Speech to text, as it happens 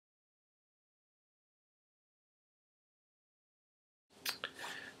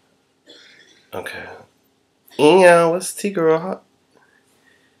Okay. Yeah, what's T girl?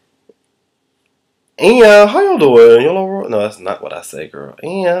 Yeah, how y'all doing? Y'all alright? No, that's not what I say, girl.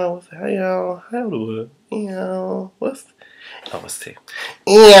 Yeah, how y'all doing? Yeah, what's oh, what's T?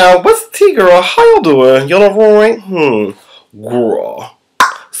 Yeah, what's T girl? How y'all doing? Y'all alright? Girl.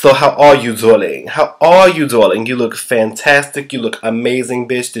 So how are you, darling? How are you, darling? You look fantastic. You look amazing,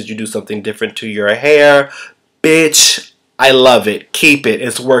 bitch. Did you do something different to your hair? Bitch, I love it. Keep it.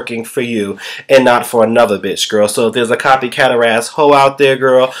 It's working for you and not for another bitch, girl. So if there's a copycat or ass hoe out there,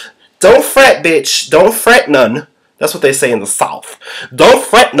 girl, don't fret, bitch. Don't fret none. That's what they say in the South. Don't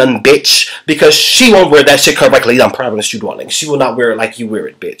fret none, bitch, because she won't wear that shit correctly. I promise you, darling. She will not wear it like you wear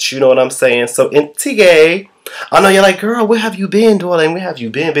it, bitch. You know what I'm saying? So, Intige, I know you're like, girl, where have you been, darling? Where have you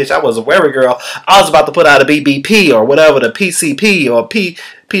been, bitch? I was worried, girl. I was about to put out a BBP or whatever, the PCP or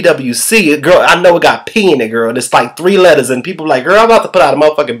PWC. Girl, I know it got P in it, girl. It's like 3 letters, and people like, girl, I'm about to put out a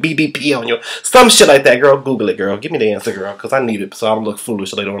motherfucking BBP on you. Some shit like that, girl. Google it, girl. Give me the answer, girl, because I need it so I don't look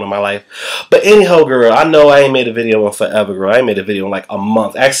foolish later on in my life. But anyhow, girl, I know I ain't made a video in forever, girl. I ain't made a video in like a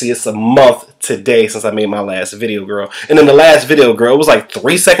month. Actually, it's a month today since I made my last video, girl. And in the last video, girl, it was like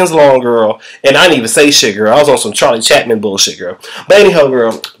 3 seconds long, girl. And I didn't even say shit, girl. I was on some Charlie Chapman bullshit, girl. But anyhow,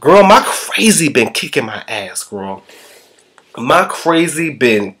 girl, my crazy been kicking my ass, girl. My crazy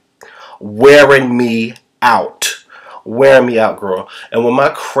been wearing me out. Wearing me out, girl. And when my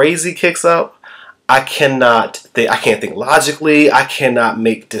crazy kicks up, I can't think logically. I cannot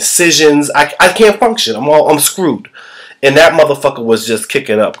make decisions. I can't function. I'm screwed. And that motherfucker was just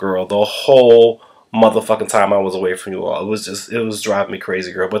kicking up, girl, the whole motherfucking time I was away from you all. It was driving me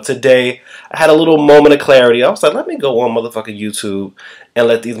crazy, girl. But today, I had a little moment of clarity. I was like, let me go on motherfucking YouTube and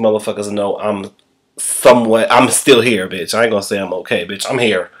let these motherfuckers know I'm still here, bitch. I ain't gonna say I'm okay, bitch. I'm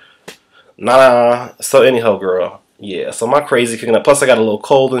here. Nah. So anyhow, girl. Yeah, so my crazy kicking up. Plus, I got a little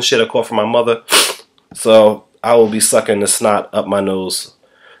cold and shit I caught from my mother. So I will be sucking the snot up my nose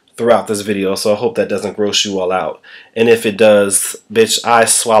throughout this video, so I hope that doesn't gross you all out. And if it does, bitch, I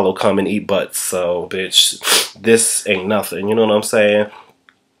swallow cum and eat butts, so bitch, this ain't nothing, you know what I'm saying?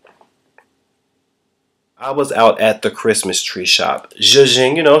 I was out at the Christmas tree shop,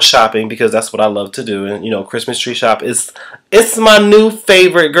 zhuzhing, you know, shopping, because that's what I love to do. And, you know, Christmas tree shop it's my new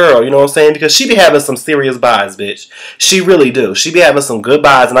favorite girl, you know what I'm saying? Because she be having some serious buys, bitch. She really do. She be having some good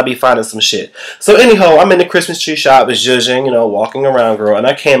buys, and I be finding some shit. So, anyhow, I'm in the Christmas tree shop, zhuzhing, you know, walking around, girl, and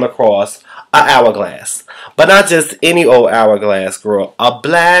I came across an hourglass. But not just any old hourglass, girl. A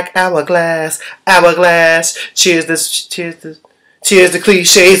black hourglass, hourglass. Cheers to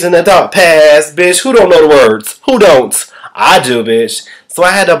cliches in the dark past, bitch. Who don't know the words? Who don't? I do, bitch. So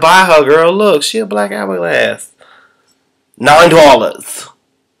I had to buy her, girl. Look, she a black hourglass. $9.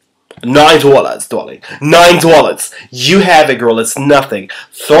 $9, darling. $9. You have it, girl. It's nothing.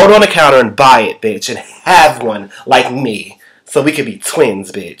 Throw it on the counter and buy it, bitch. And have one like me. So we could be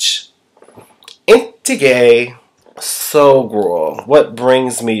twins, bitch. Intige. So, girl, what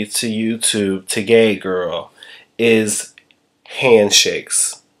brings me to YouTube today, girl, is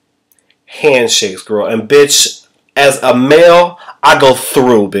handshakes. Handshakes, girl. And bitch, as a male, I go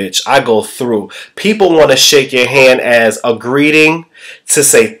through, bitch. I go through. People want to shake your hand as a greeting, to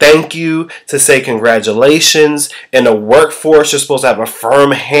say thank you, to say congratulations. In the workforce, you're supposed to have a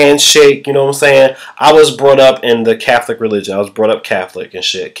firm handshake, you know what I'm saying? I was brought up in the Catholic religion. I was brought up Catholic and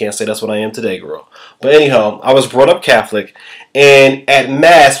shit. Can't say that's what I am today, girl. But anyhow, I was brought up Catholic. And at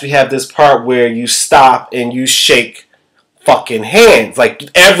Mass, we have this part where you stop and you shake fucking hands. Like,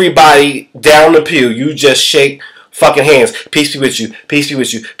 everybody down the pew, you just shake fucking hands. Peace be with you. Peace be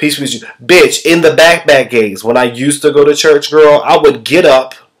with you. Peace be with you. Bitch, in the back days, when I used to go to church, girl, I would get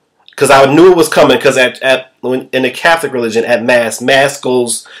up, because I knew it was coming, because in the Catholic religion, at Mass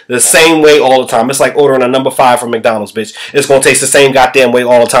goes the same way all the time. It's like ordering a number 5 from McDonald's, bitch. It's going to taste the same goddamn way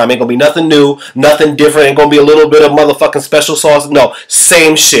all the time. Ain't going to be nothing new, nothing different. Ain't going to be a little bit of motherfucking special sauce. No,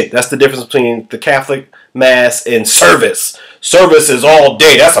 same shit. That's the difference between the Catholic Mass and service. Service is all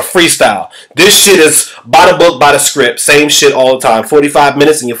day. That's a freestyle. This shit is by the book, by the script. Same shit all the time. 45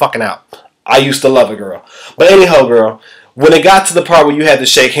 minutes and you're fucking out. I used to love it, girl. But anyhow, girl, when it got to the part where you had to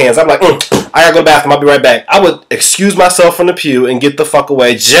shake hands, I'm like, I gotta go to the bathroom. I'll be right back. I would excuse myself from the pew and get the fuck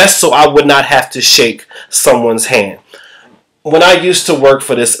away just so I would not have to shake someone's hand. When I used to work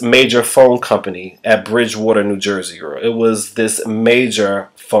for this major phone company at Bridgewater, New Jersey, girl, it was this major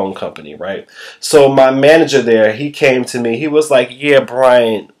phone company, right? So my manager there, he came to me. He was like, yeah,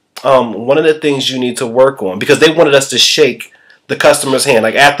 Brian, one of the things you need to work on, because they wanted us to shake the customer's hand.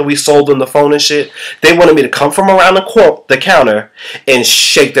 Like, after we sold them the phone and shit, they wanted me to come from around the counter and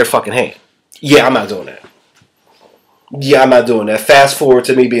shake their fucking hand. Yeah, I'm not doing that. Yeah, I'm not doing that. Fast forward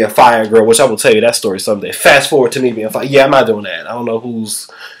to me being fired, girl, which I will tell you that story someday. Fast forward to me being fired. Yeah, I'm not doing that. I don't know who's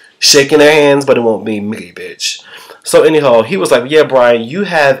shaking their hands, but it won't be me, bitch. So anyhow, he was like, yeah, Brian, you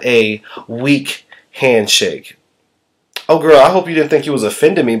have a weak handshake. Oh, girl, I hope you didn't think you was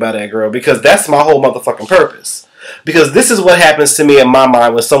offending me by that, girl, because that's my whole motherfucking purpose. Because this is what happens to me in my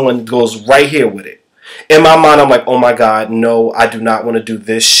mind when someone goes right here with it. In my mind, I'm like, oh my God, no, I do not want to do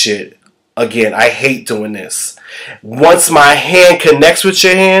this shit again. I hate doing this. Once my hand connects with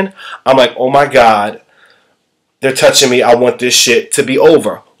your hand, I'm like, oh my God, they're touching me. I want this shit to be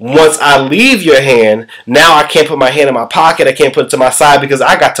over. Once I leave your hand, now I can't put my hand in my pocket. I can't put it to my side because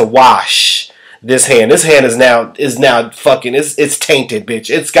I got to wash this hand. This hand is now fucking, it's tainted, bitch.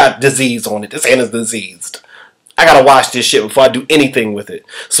 It's got disease on it. This hand is diseased. I gotta wash this shit before I do anything with it.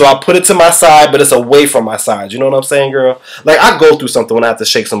 So I put it to my side, but it's away from my side. You know what I'm saying, girl? Like, I go through something when I have to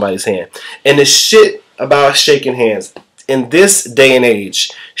shake somebody's hand. And the shit about shaking hands, in this day and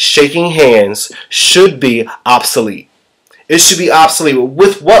age, shaking hands should be obsolete. It should be obsolete.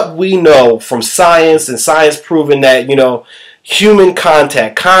 With what we know from science, and science proving that, you know, human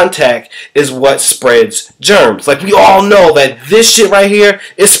contact is what spreads germs. Like, we all know that this shit right here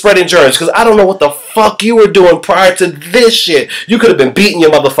is spreading germs. Because I don't know what the fuck you were doing prior to this shit. You could have been beating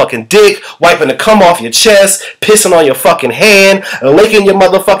your motherfucking dick, wiping the cum off your chest, pissing on your fucking hand, licking your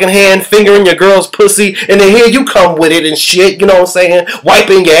motherfucking hand, fingering your girl's pussy, and then here you come with it and shit, you know what I'm saying?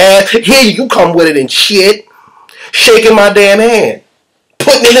 Wiping your ass, here you come with it and shit. Shaking my damn hand.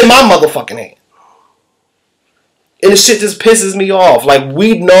 Putting it in my motherfucking hand. And the shit just pisses me off. Like,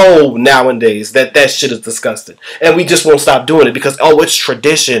 we know nowadays that that shit is disgusting. And we just won't stop doing it because, oh, it's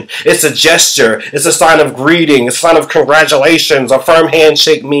tradition. It's a gesture. It's a sign of greeting. It's a sign of congratulations. A firm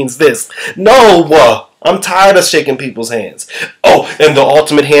handshake means this. No! I'm tired of shaking people's hands. Oh, and the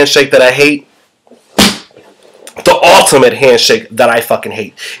ultimate handshake that I hate, the ultimate handshake that I fucking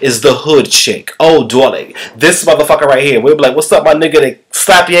hate is the hood shake. Oh, darling. This motherfucker right here. We'll be like, what's up, my nigga? They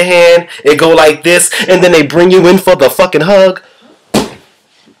slap your hand. It go like this. And then they bring you in for the fucking hug.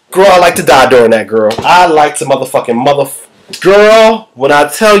 Girl, I like to die during that, girl. I like to Girl, when I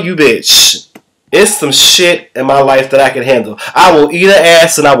tell you, bitch, it's some shit in my life that I can handle. I will eat an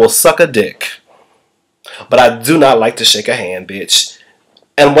ass and I will suck a dick. But I do not like to shake a hand, bitch.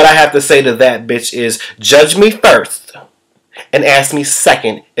 And what I have to say to that, bitch, is judge me first and ask me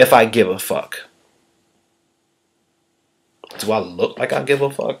second if I give a fuck. Do I look like I give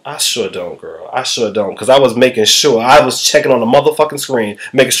a fuck? I sure don't, girl. I sure don't. Because I was making sure. I was checking on the motherfucking screen,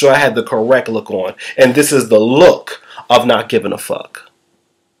 making sure I had the correct look on. And this is the look of not giving a fuck.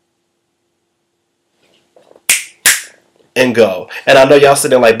 And go. And I know y'all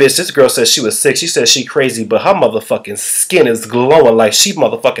sitting like, bitch, this girl says she was sick. She says she crazy, but her motherfucking skin is glowing like she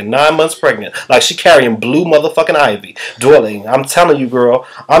motherfucking 9 months pregnant. Like she carrying blue motherfucking ivy. Darling, I'm telling you, girl,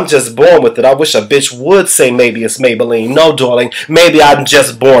 I'm just born with it. I wish a bitch would say maybe it's Maybelline. No, darling, maybe I'm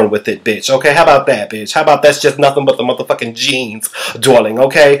just born with it, bitch. Okay, how about that, bitch? How about that's just nothing but the motherfucking genes, darling,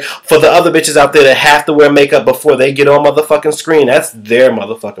 okay? For the other bitches out there that have to wear makeup before they get on motherfucking screen, that's their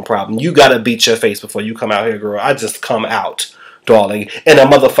motherfucking problem. You gotta beat your face before you come out here, girl. I just come out, darling, in a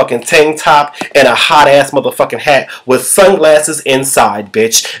motherfucking tank top and a hot ass motherfucking hat with sunglasses inside,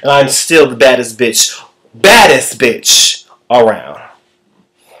 bitch. And I'm still the baddest bitch around.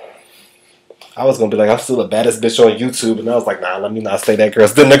 I was gonna be like, I'm still the baddest bitch on YouTube, and I was like, nah, let me not say that,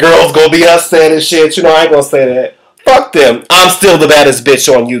 girls. Then the girls gonna be upset and shit. You know, I ain't gonna say that. Fuck them. I'm still the baddest bitch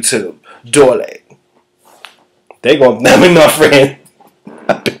on YouTube, darling. They gonna, let me know, friend.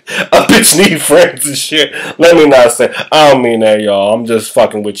 A bitch need friends and shit. Let me not say. I don't mean that, y'all. I'm just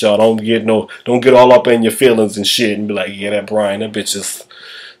fucking with y'all. Don't get all up in your feelings and shit and be like, yeah, that Brian, that bitch is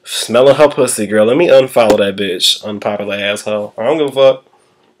smelling her pussy, girl. Let me unfollow that bitch, unpopular asshole. I don't give a fuck.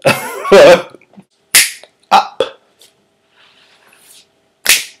 Up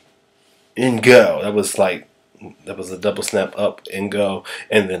and go. That was a double snap, up and go,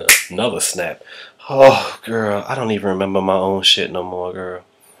 and then another snap. Oh, girl, I don't even remember my own shit no more, girl.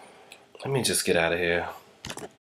 Let me just get out of here.